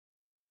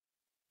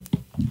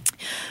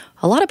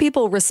A lot of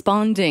people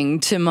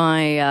responding to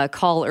my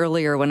call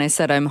earlier when I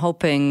said I'm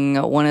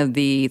hoping one of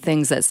the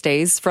things that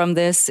stays from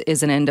this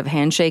is an end of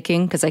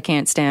handshaking, because I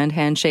can't stand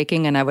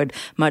handshaking and I would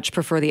much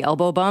prefer the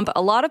elbow bump.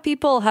 A lot of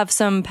people have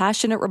some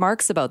passionate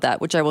remarks about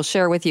that, which I will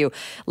share with you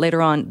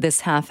later on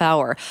this half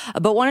hour.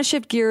 But want to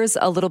shift gears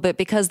a little bit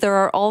because there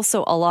are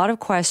also a lot of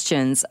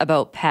questions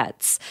about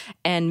pets.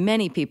 And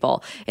many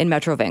people in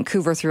Metro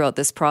Vancouver throughout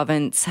this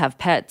province have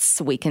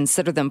pets. We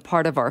consider them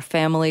part of our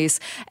families,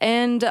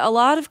 and a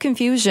lot of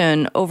confusion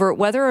over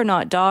whether or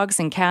not dogs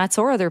and cats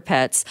or other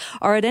pets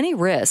are at any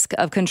risk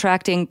of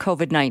contracting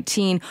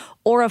COVID-19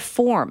 or a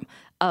form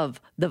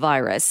of the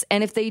virus.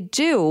 And if they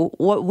do,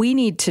 what we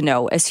need to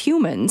know as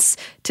humans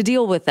to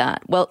deal with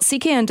that. Well,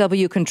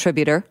 CKNW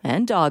contributor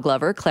and dog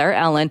lover Claire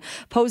Allen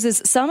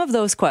poses some of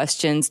those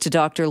questions to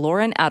Dr.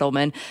 Lauren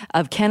Adelman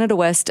of Canada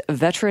West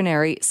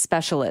Veterinary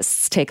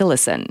Specialists. Take a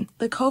listen.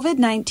 The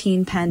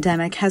COVID-19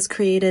 pandemic has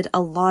created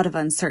a lot of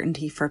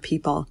uncertainty for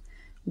people.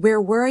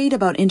 We're worried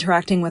about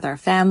interacting with our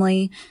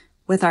family,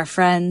 with our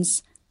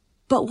friends,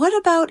 but what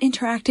about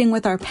interacting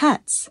with our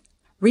pets?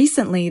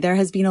 Recently, there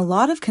has been a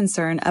lot of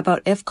concern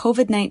about if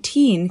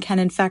COVID-19 can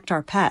infect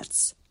our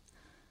pets.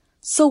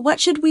 So what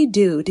should we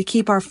do to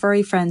keep our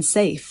furry friends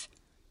safe?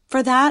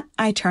 For that,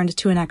 I turned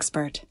to an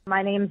expert.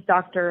 My name's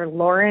Dr.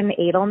 Lauren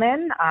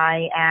Adelman.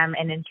 I am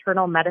an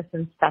internal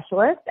medicine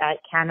specialist at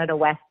Canada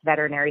West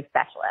Veterinary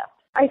Specialists.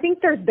 I think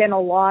there's been a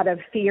lot of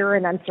fear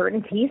and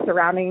uncertainty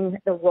surrounding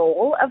the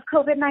role of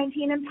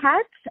COVID-19 in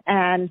pets,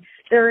 and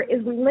there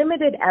is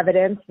limited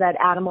evidence that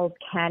animals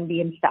can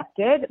be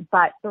infected,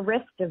 but the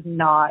risk does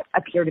not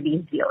appear to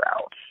be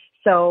zero.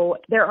 So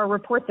there are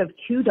reports of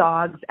 2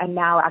 dogs and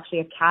now actually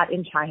a cat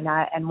in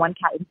China and 1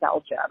 cat in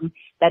Belgium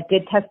that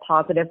did test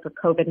positive for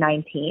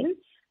COVID-19,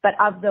 but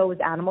of those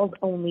animals,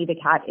 only the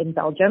cat in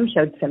Belgium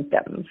showed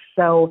symptoms.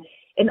 So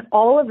in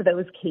all of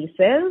those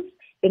cases,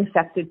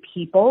 infected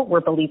people were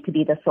believed to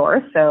be the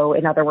source. So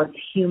in other words,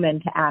 human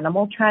to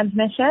animal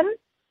transmission.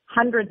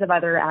 Hundreds of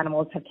other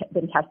animals have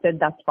been tested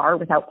thus far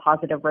without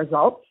positive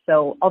results.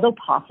 So although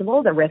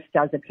possible, the risk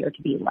does appear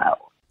to be low.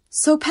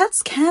 So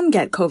pets can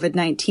get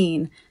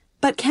COVID-19,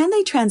 but can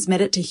they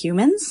transmit it to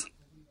humans?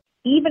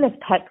 Even if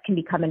pets can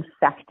become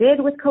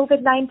infected with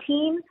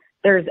COVID-19,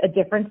 there's a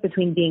difference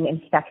between being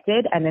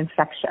infected and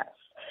infectious.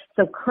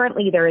 So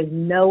currently there is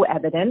no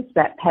evidence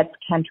that pets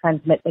can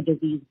transmit the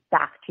disease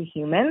back to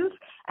humans,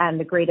 and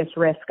the greatest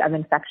risk of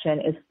infection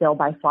is still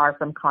by far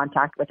from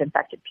contact with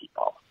infected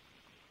people.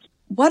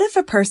 What if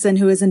a person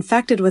who is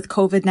infected with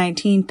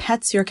COVID-19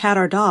 pets your cat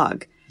or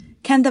dog?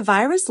 Can the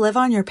virus live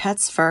on your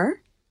pet's fur?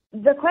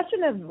 The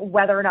question of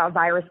whether or not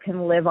virus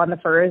can live on the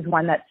fur is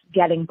one that's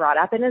getting brought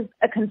up and is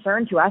a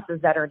concern to us as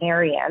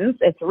veterinarians.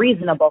 It's a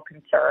reasonable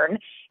concern,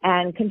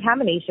 and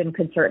contamination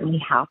could certainly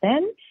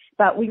happen.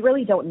 But we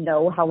really don't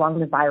know how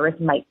long the virus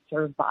might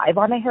survive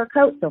on a hair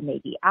coat, so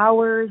maybe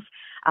hours.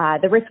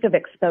 The risk of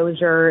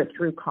exposure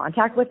through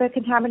contact with a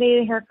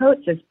contaminated hair coat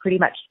is pretty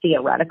much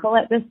theoretical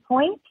at this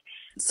point.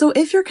 So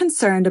if you're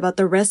concerned about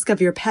the risk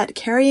of your pet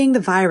carrying the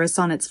virus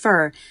on its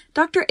fur,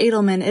 Dr.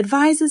 Adelman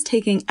advises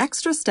taking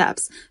extra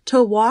steps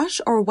to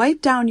wash or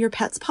wipe down your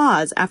pet's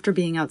paws after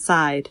being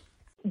outside.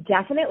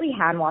 Definitely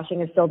hand washing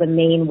is still the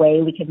main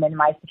way we can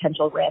minimize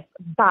potential risk,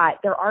 but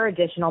there are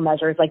additional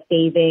measures like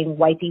bathing,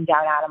 wiping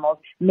down animals.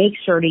 Make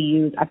sure to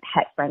use a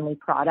pet-friendly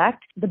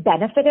product. The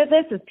benefit of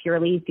this is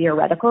purely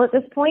theoretical at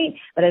this point,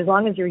 but as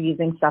long as you're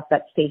using stuff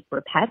that's safe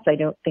for pets, I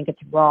don't think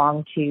it's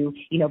wrong to,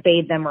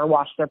 bathe them or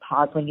wash their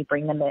paws when you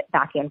bring them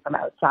back in from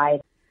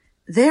outside.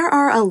 There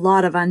are a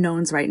lot of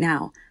unknowns right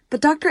now,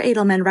 but Dr.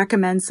 Adelman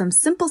recommends some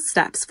simple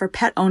steps for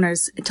pet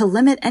owners to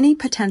limit any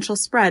potential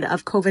spread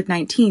of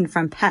COVID-19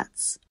 from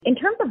pets. In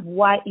terms of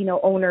what,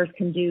 owners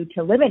can do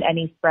to limit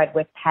any spread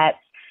with pets,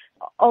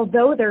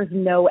 although there's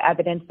no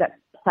evidence that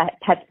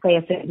pets play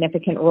a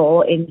significant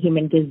role in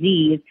human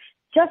disease,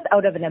 just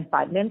out of an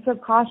abundance of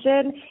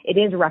caution, it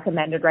is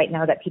recommended right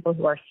now that people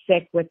who are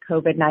sick with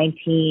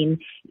COVID-19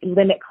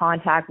 limit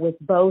contact with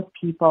both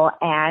people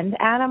and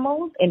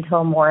animals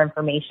until more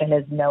information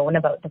is known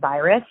about the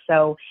virus.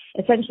 So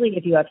essentially,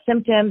 if you have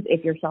symptoms,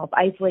 if you're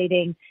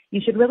self-isolating,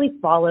 you should really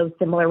follow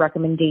similar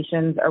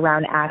recommendations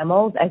around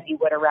animals as you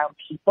would around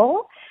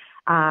people.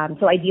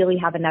 So ideally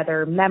have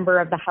another member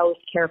of the house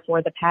care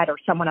for the pet or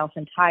someone else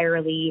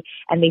entirely,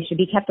 and they should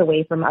be kept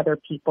away from other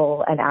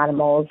people and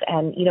animals.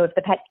 And, if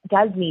the pet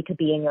does need to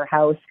be in your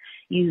house,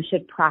 you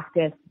should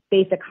practice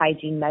basic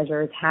hygiene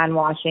measures, hand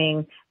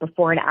washing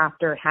before and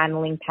after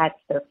handling pets,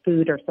 their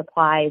food or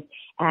supplies,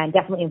 and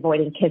definitely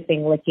avoiding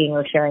kissing, licking,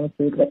 or sharing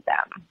food with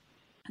them.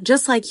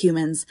 Just like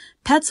humans,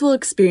 pets will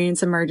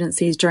experience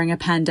emergencies during a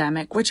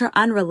pandemic which are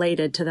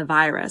unrelated to the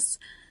virus.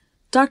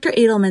 Dr.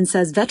 Adelman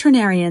says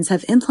veterinarians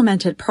have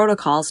implemented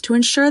protocols to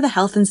ensure the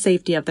health and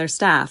safety of their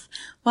staff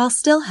while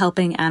still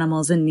helping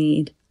animals in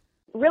need.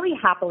 Really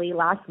happily,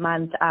 last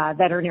month,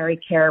 veterinary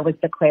care was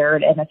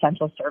declared an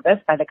essential service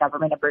by the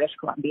government of British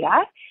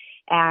Columbia.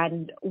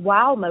 And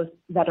while most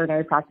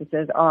veterinary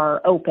practices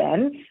are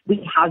open,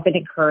 we have been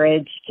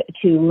encouraged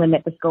to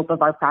limit the scope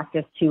of our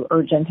practice to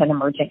urgent and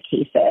emergent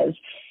cases.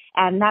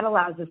 And that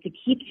allows us to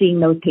keep seeing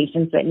those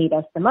patients that need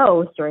us the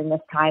most during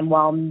this time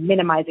while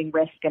minimizing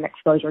risk and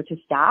exposure to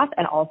staff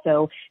and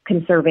also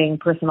conserving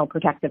personal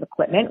protective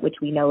equipment, which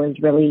we know is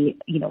really,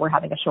 we're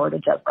having a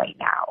shortage of right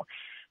now.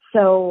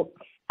 So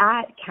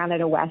at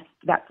Canada West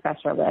Vet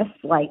Specialists,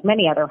 like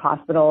many other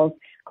hospitals,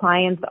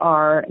 clients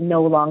are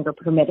no longer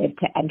permitted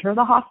to enter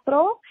the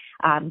hospital.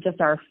 Just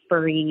our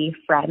furry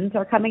friends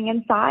are coming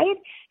inside.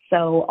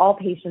 So all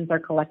patients are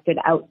collected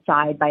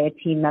outside by a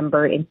team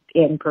member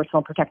in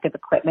personal protective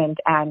equipment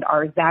and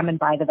are examined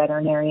by the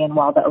veterinarian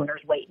while the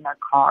owners wait in their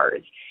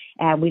cars.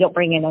 And we don't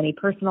bring in any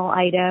personal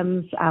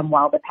items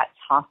while the pet's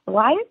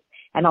hospitalized,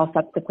 and all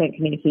subsequent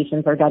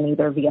communications are done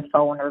either via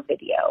phone or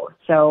video.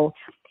 So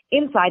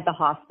inside the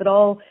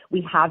hospital,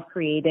 we have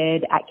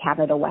created at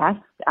Canada West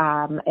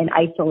an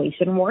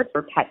isolation ward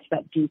for pets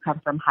that do come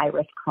from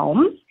high-risk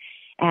homes.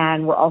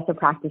 And we're also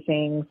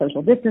practicing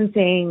social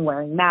distancing,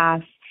 wearing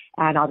masks,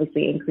 and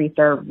obviously increase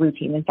our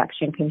routine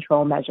infection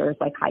control measures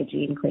like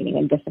hygiene, cleaning,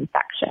 and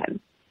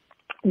disinfection.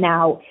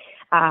 Now,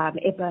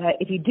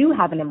 if you do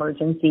have an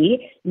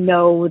emergency,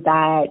 know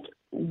that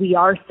we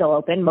are still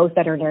open. Most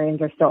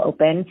veterinarians are still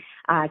open.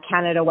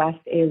 Canada West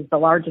is the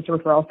largest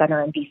referral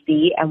center in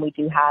BC, and we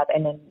do have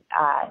an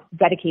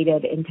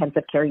dedicated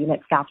intensive care unit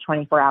staffed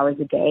 24 hours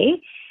a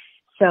day.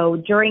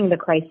 So during the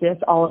crisis,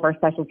 all of our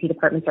specialty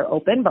departments are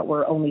open, but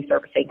we're only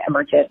servicing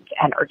emergent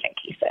and urgent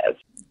cases.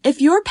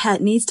 If your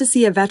pet needs to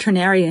see a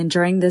veterinarian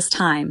during this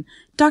time,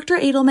 Dr.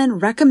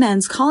 Edelman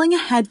recommends calling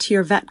ahead to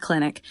your vet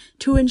clinic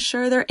to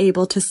ensure they're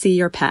able to see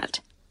your pet.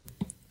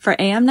 For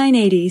AM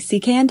 980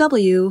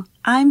 CKNW,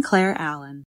 I'm Claire Allen.